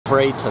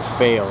afraid to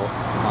fail.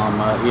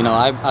 You know,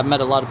 I've met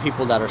a lot of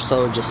people that are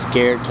so just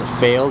scared to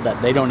fail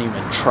that they don't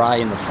even try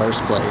in the first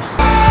place.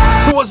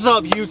 What's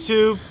up,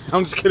 YouTube?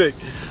 I'm just kidding.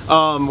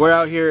 We're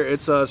out here.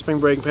 It's spring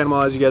break in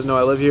Panama. As you guys know,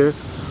 I live here.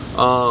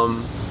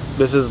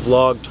 This is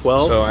vlog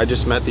 12. So I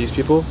just met these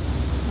people.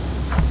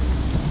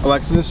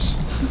 Alexis.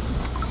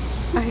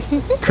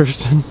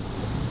 Kirsten.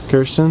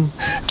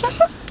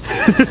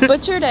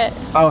 Butchered it.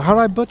 Oh, how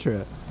did I butcher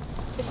it?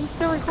 He's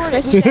still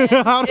recording.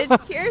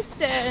 It's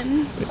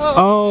Kirsten.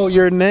 Oh,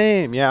 your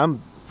name. Yeah,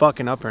 I'm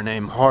fucking up her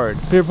name hard.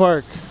 Pier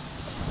Park.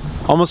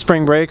 Almost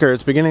spring break, or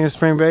it's beginning of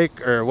spring break,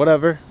 or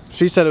whatever.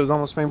 She said it was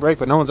almost spring break,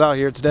 but no one's out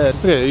here. It's dead.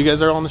 Okay, you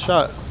guys are all in the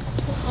shot.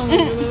 Oh my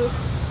goodness.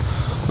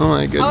 Oh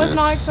my goodness. I was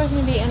not expecting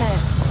to be in it.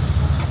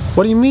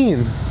 What do you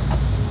mean?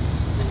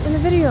 In the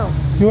video.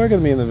 You are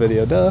gonna be in the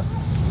video, duh.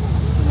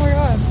 Oh my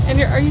god.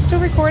 And are you still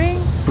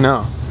recording?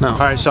 No.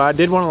 Alright, so I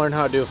did want to learn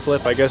how to do a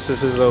flip. I guess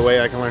this is the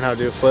way I can learn how to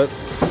do a flip.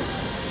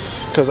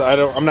 Because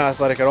I'm not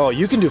athletic at all.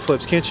 You can do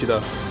flips, can't you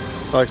though?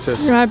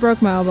 Alexis. I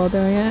broke my elbow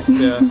doing it.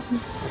 Yeah.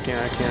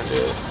 I can't do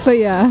it. But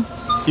yeah.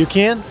 You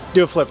can?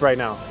 Do a flip right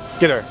now.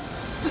 Get her.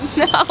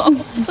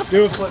 No.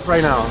 Do a flip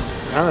right now.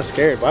 I'm not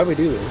scared. Why do we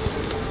do this?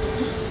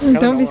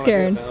 Don't be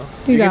scared.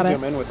 You got can it.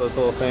 zoom in with the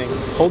little thing.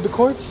 Hold the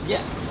cords?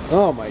 Yeah.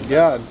 Oh my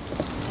god.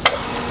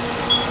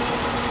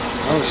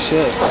 Oh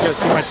shit. You guys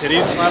see my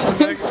titties flapping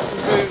back?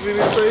 You see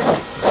these things?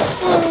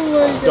 Oh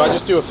my god. Do I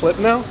just do a flip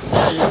now?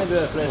 Yeah, you can do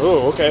a flip.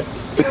 Oh, okay.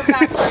 Go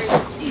backwards.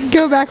 It's easy.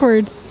 Go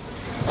backwards.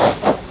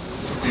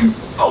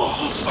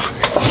 Oh, fuck.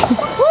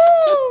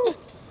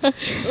 That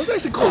was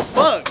actually cool as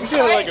fuck. We should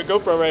have like a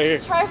GoPro right here.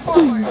 Try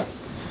forwards.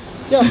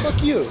 Yeah,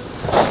 fuck you.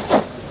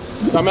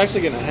 I'm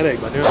actually getting a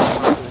headache by doing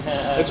that.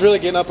 It's really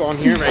getting up on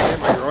here, right here,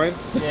 my groin.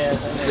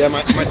 Yeah,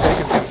 my dick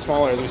is getting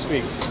smaller as we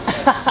speak.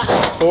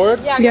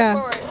 Forward? Yeah, go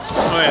forward.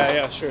 Oh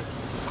yeah, sure.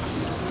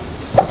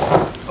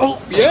 Oh,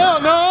 yeah,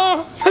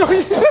 no!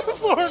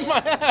 Forward my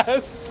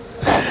ass.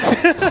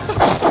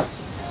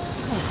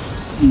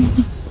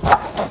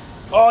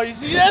 Oh, you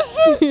see that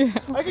shit?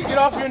 Yeah. I could get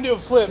off here and do a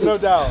flip, no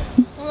doubt.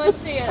 Let's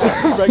see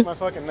it. Break my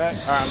fucking neck.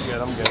 Alright,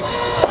 I'm good.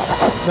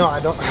 No, I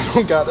don't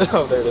got it.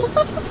 Oh, there it is.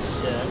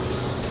 Yeah.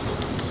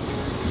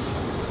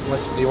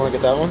 Do you want to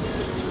get that one?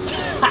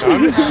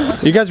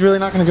 Are you guys really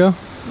not gonna go?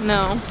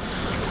 No.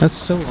 That's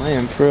so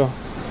lame, for real.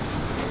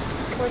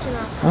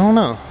 I don't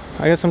know.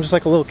 I guess I'm just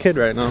like a little kid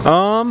right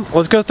now.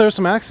 Let's go throw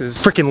some axes.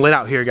 Freaking lit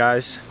out here,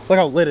 guys. Look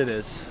how lit it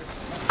is.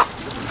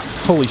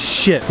 Holy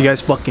shit. You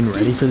guys fucking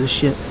ready for this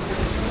shit?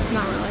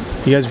 Not really.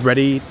 You guys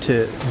ready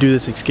to do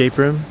this escape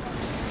room?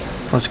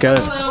 Let's go.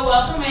 Hello,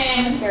 welcome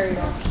in. There we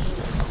go.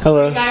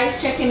 Hello. You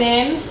guys checking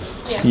in?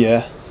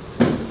 Yeah.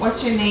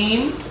 What's your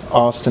name?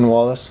 Austin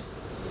Wallace.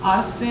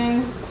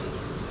 Austin.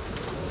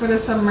 For the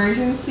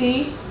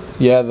submergency?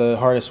 Yeah, the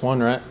hardest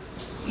one, right?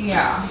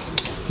 Yeah.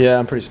 Yeah,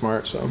 I'm pretty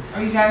smart, so.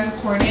 Are you guys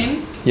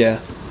recording? Yeah.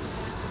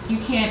 You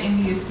can't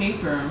in the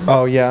escape room.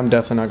 Oh yeah, I'm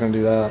definitely not gonna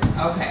do that.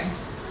 Okay.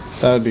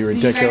 That would be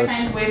ridiculous. Did you guys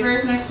sign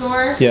waivers next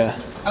door? Yeah.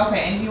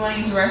 Okay, and do you want to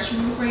use the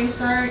restroom before you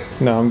start?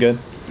 No, I'm good.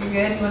 You're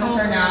good? You want to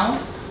start now?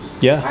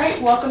 Yeah. Alright,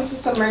 welcome to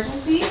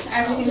submergency.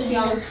 As you can see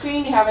on the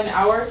screen, you have an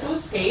hour to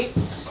escape.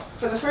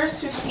 For the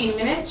first 15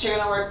 minutes, you're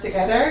going to work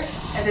together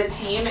as a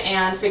team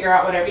and figure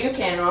out whatever you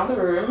can around the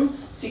room.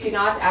 So you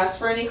cannot ask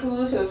for any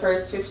clues for the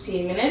first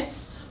 15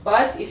 minutes.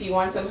 But if you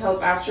want some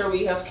help after,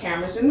 we have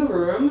cameras in the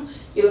room.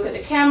 You look at the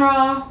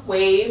camera,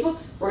 wave.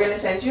 We're going to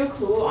send you a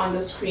clue on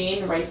the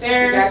screen right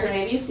there. You guys are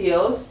Navy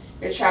SEALs.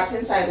 You're trapped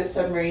inside the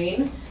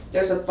submarine.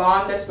 There's a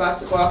bomb that's about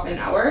to go off in an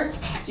hour.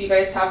 So you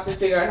guys have to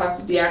figure out how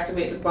to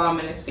deactivate the bomb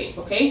and escape,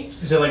 okay?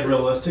 Is it like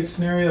realistic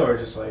scenario or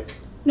just like?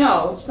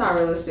 No, it's not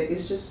realistic.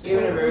 It's just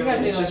given a room.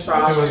 It's just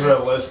props. If it was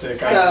realistic.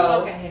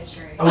 So,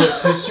 Oh,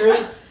 it's history?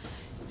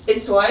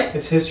 it's what?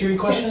 It's history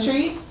questions?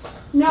 History? Oh,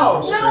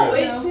 No. I'm No,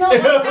 screwed. it's not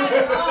like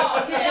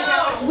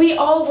that. No. We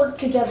all work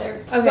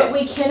together, but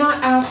we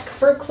cannot ask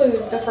for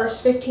clues the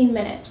first 15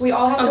 minutes. We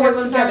all have to work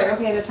together.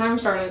 Okay, the time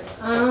started.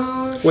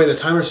 Wait, the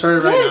timer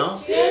started right now?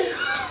 Yes.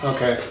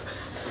 Okay.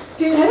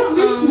 Dude, I don't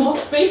do small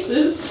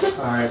spaces.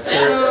 Alright.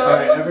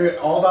 Alright,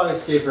 all about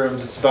escape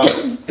rooms. It's about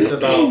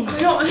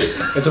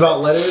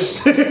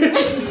letters.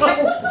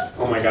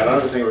 Oh my god, I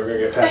don't think we're gonna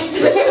get past the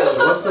first clue.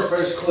 What's the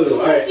first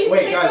clue? Alright,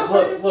 wait guys,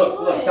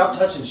 look, stop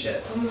touching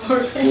shit.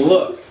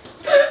 Look.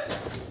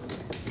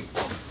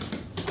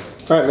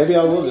 Alright, maybe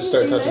I will just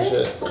start touching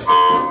shit. Wait,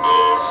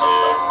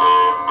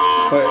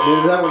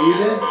 is that what you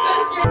did?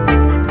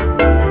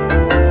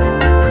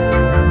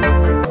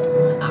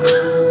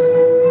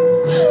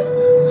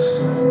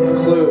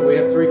 Clue, we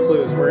have 3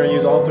 clues. We're gonna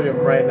use all 3 of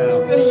them right now.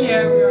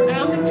 Yeah, we are. I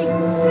don't think we can.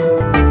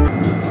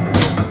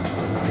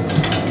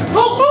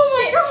 Oh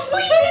my god,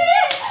 we did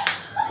it!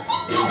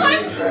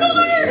 I'm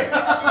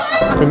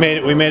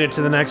smart! We made it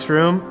to the next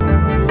room.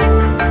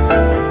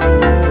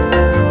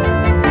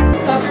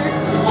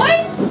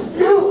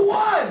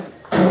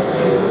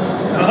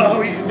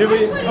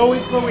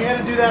 But we had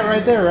to do that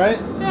right there, right?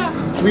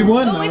 Yeah. We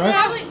won, Oh, though, it's right?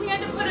 probably we had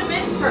to put him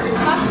in first.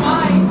 That's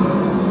why.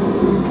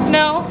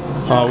 No.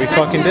 Oh, we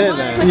fucking did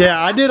then. Yeah,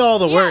 I did all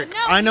the work. no,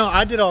 I know,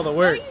 I did all the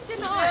work. No, you did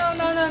not.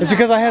 No. It's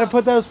because I had to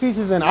put those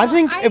pieces in. I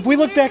think if we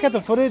look back at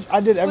the footage, I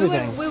did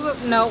everything. We would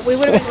have.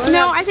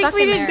 No, I think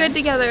we did good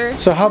together.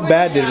 So how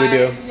bad did we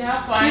do? Did you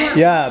have fun?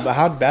 Yeah, but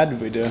how bad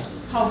did we do?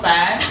 How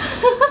bad?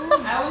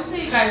 I wouldn't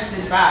say you guys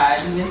did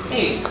bad. You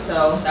escaped,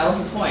 so that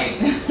was the point.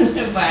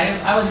 But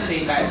I wouldn't say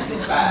you guys did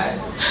bad.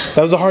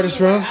 That was the hardest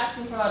You were room?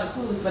 asking for a lot of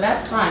clues, but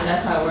that's fine.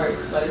 That's how it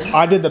works. But it's,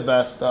 I did the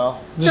best though.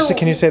 Just,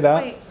 can you say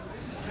that? Wait.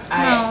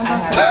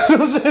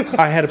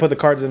 I had to put the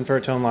cards in for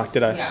a tone lock,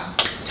 did I? Yeah.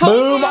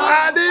 Boom!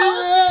 I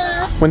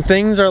did it! When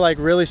things are like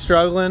really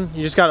struggling,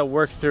 you just gotta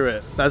work through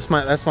it. That's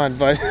my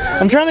advice.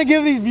 I'm trying to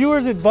give these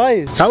viewers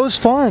advice. That was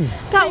fun.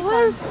 That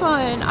was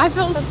fun. I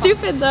felt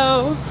stupid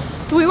though.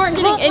 We weren't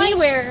getting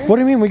anywhere. What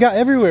do you mean? We got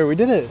everywhere. We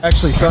did it.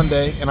 Actually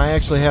Sunday, and I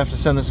actually have to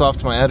send this off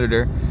to my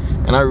editor,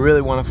 and I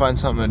really want to find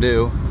something to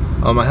do.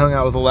 I hung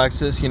out with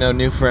Alexis, you know,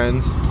 new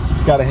friends.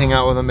 Gotta hang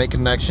out with them, make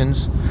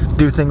connections,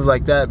 do things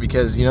like that,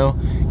 because you know,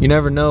 you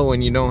never know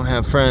when you don't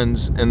have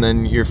friends and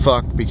then you're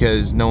fucked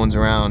because no one's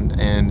around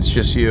and it's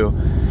just you,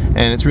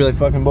 and it's really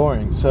fucking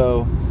boring.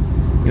 So,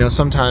 you know,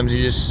 sometimes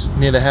you just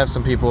need to have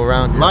some people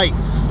around you.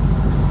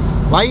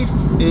 Life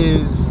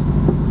is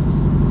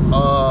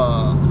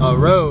a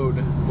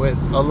road with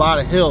a lot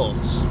of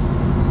hills.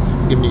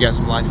 I'm giving you guys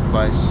some life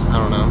advice. I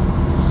don't know.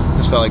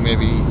 Just felt like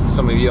maybe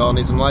some of you all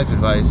need some life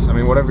advice. I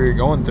mean, whatever you're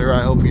going through,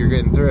 I hope you're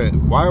getting through it.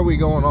 Why are we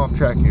going off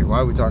track here? Why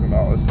are we talking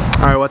about all this stuff?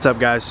 All right, what's up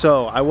guys?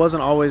 So I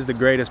wasn't always the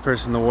greatest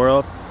person in the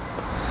world.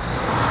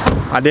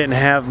 I didn't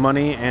have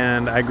money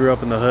and I grew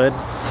up in the hood.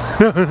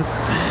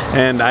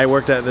 And I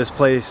worked at this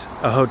place,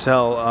 a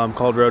hotel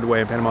called Roadway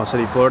in Panama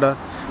City, Florida.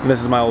 And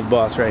this is my old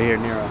boss right here,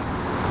 Nero.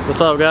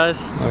 What's up, guys?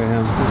 Look at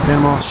him. This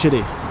Panama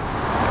shitty.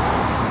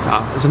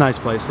 Oh, it's a nice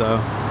place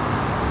though.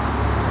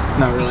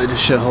 Not really,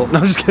 just shithole. No,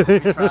 I'm just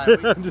kidding.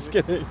 I'm just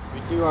kidding. We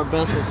do our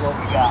best with what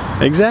we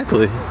got.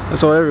 Exactly.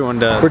 That's what everyone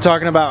does. We're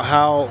talking about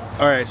how,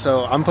 alright,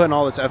 so I'm putting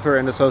all this effort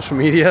into social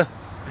media.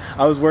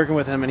 I was working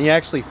with him and he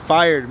actually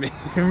fired me.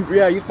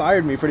 Yeah, you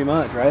fired me pretty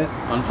much, right?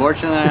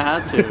 Unfortunately, I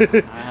had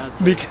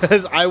to.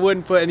 Because I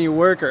wouldn't put any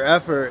work or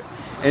effort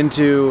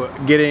into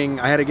getting,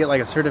 I had to get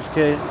like a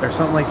certificate or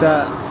something like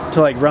that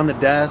to like run the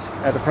desk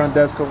at the front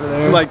desk over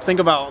there. Like, think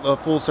about the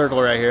full circle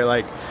right here.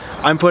 Like,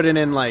 I'm putting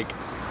in like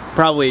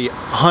probably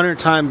 100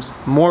 times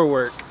more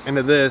work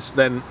into this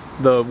than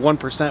the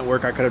 1%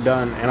 work I could have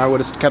done, and I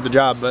would have kept the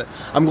job. But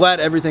I'm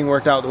glad everything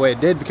worked out the way it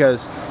did,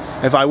 because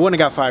if I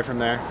wouldn't have got fired from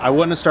there, I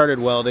wouldn't have started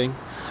welding,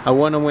 I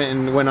wouldn't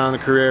have went on a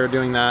career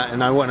doing that,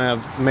 and I wouldn't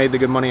have made the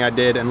good money I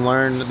did and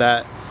learned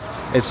that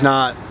it's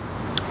not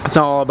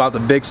all about the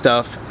big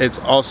stuff. It's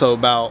also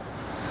about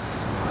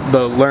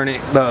the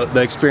learning,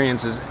 the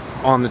experiences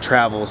on the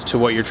travels to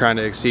what you're trying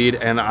to exceed.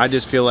 And I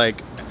just feel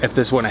like if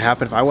this wouldn't have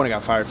happened, if I wouldn't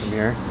have got fired from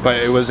here, but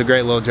it was a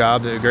great little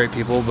job, they were great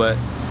people, but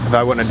if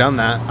I wouldn't have done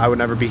that, I would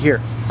never be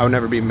here. I would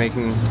never be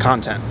making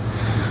content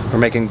or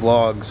making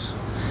vlogs,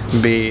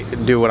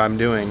 do what I'm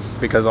doing,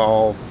 because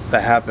all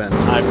that happened.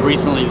 I've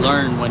recently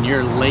learned when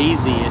you're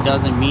lazy, it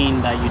doesn't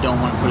mean that you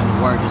don't want to put in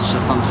the work, it's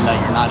just something that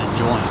you're not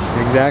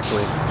enjoying.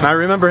 Exactly. And I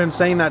remember him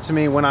saying that to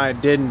me when I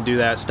didn't do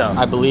that stuff.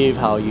 I believe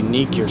how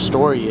unique your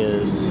story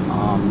is.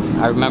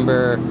 I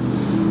remember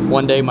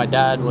one day my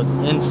dad was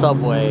in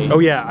Subway. Oh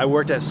yeah, I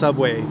worked at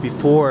Subway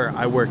before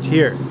I worked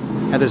here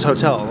at this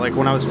hotel, like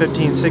when I was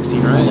 15,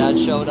 16, right? My dad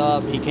showed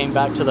up, he came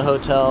back to the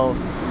hotel,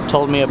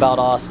 told me about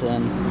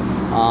Austin,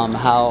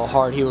 how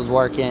hard he was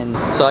working.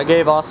 So I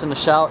gave Austin a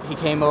shout. He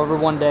came over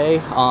one day,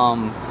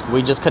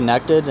 we just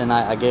connected, and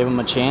I gave him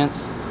a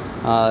chance.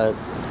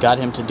 Got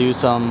him to do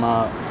some,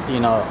 you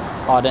know,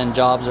 odd-end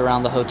jobs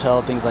around the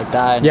hotel, things like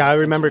that. Yeah, I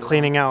remember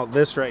cleaning out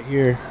this right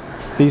here,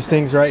 these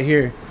things right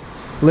here.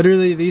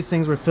 Literally, these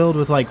things were filled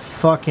with like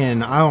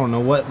fucking, I don't know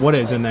what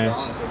is in there.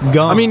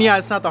 Gum. I mean, yeah,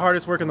 it's not the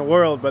hardest work in the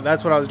world, but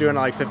that's what I was doing at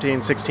like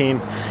 15, 16.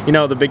 You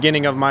know, the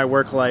beginning of my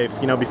work life,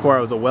 you know, before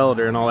I was a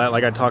welder and all that,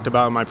 like I talked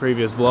about in my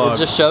previous vlog. It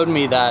just showed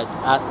me that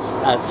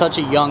at such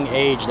a young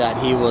age that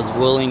he was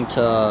willing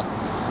to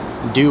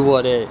do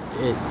what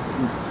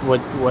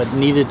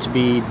needed to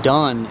be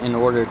done in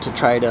order to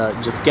try to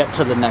just get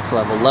to the next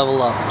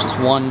level up, just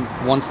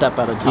one step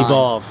at a time.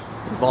 Evolve.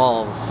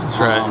 That's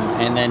right.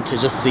 And then to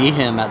just see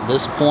him at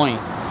this point,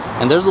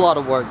 and there's a lot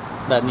of work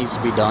that needs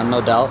to be done,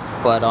 no doubt,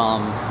 but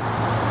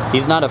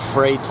he's not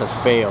afraid to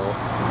fail.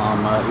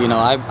 You know,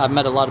 I've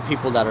met a lot of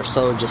people that are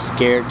so just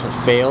scared to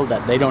fail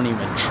that they don't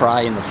even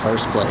try in the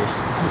first place.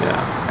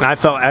 Yeah, and I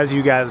felt, as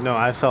you guys know,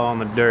 I fell on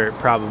the dirt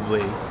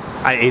probably.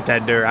 I ate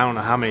that dirt, I don't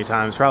know how many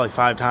times, probably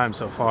 5 times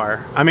so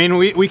far. I mean,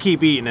 we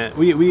keep eating it.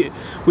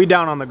 We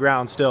down on the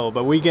ground still,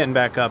 but we getting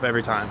back up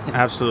every time,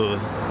 absolutely.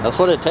 That's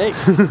what it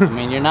takes. I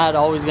mean, you're not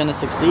always gonna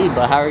succeed,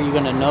 but how are you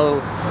gonna know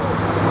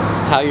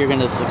how you're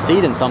gonna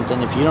succeed in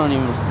something if you don't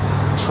even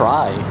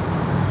try?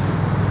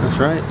 That's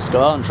right. Just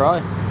go out and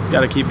try.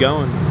 Gotta keep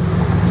going.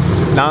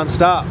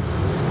 Non-stop.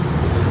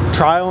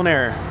 Trial and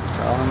error.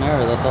 Trial and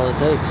error, that's all it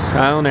takes.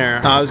 Trial and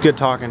error. Oh, it was good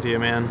talking to you,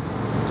 man.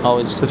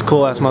 Always. This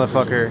cool ass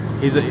motherfucker.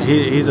 He's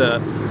a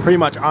pretty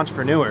much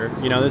entrepreneur.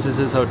 You know, this is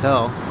his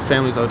hotel,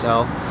 family's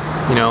hotel.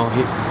 You know,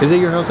 is it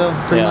your hotel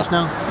pretty much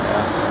now?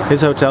 Yeah.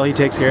 His hotel, he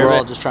takes care of it. We're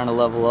all just trying to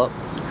level up.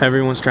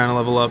 Everyone's trying to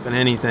level up in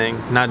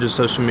anything, not just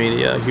social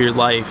media, your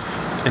life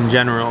in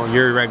general.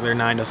 You're a regular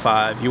 9 to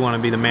 5. You want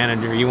to be the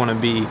manager, you want to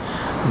be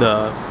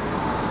the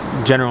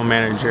general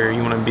manager,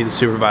 you want to be the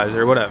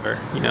supervisor, whatever.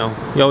 You know,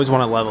 you always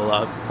want to level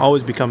up,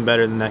 always become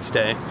better the next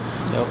day.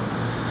 Yep,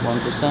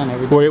 1%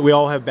 every day. We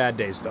all have bad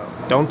days though.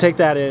 Don't take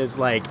that as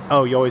like,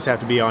 oh, you always have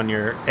to be on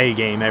your A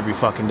game every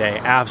fucking day.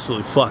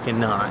 Absolutely fucking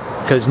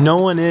not. Because no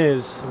one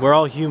is. We're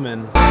all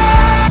human.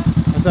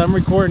 I said I'm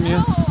recording you.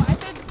 No, I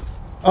said...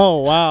 Oh,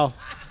 wow.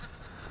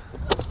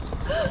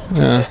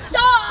 Yeah.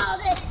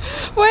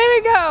 Way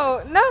to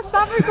go! No,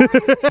 stop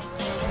recording.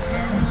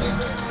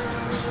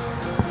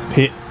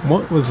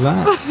 What was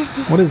that?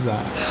 What is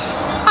that?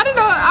 I don't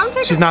know. I'm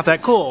taking. She's not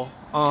that cool.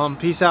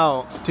 Peace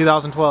out.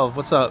 2012.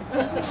 What's up?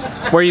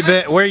 Where you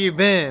been? Where you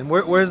been?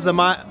 Where's the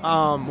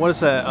what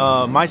is that?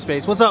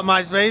 MySpace. What's up,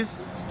 MySpace?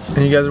 And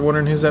you guys are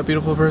wondering who's that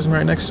beautiful person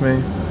right next to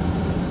me?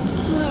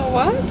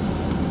 What?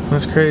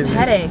 That's crazy.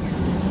 Headache.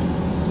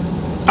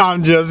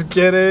 I'm just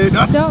kidding.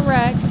 Don't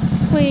wreck,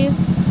 please.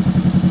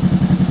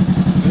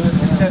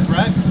 You said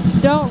wreck?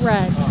 Don't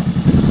wreck. Oh.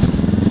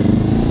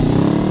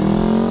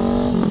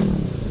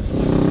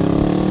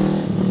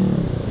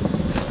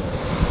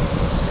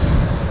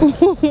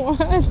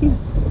 What?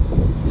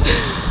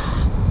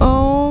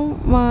 Oh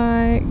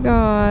my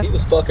god. He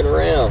was fucking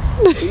around.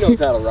 He knows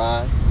how to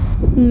ride.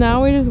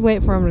 Now we just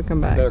wait for him to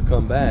come back. Better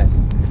come back.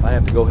 If I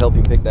have to go help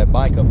him pick that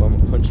bike up, I'm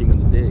gonna punch him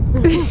in the dick.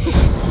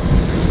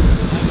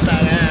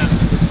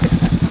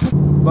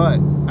 But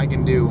I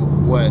can do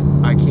what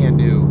I can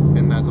do,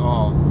 and that's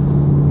all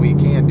we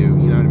can do.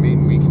 You know what I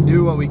mean? We can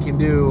do what we can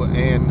do,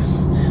 and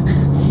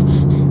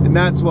and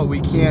that's what we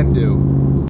can do.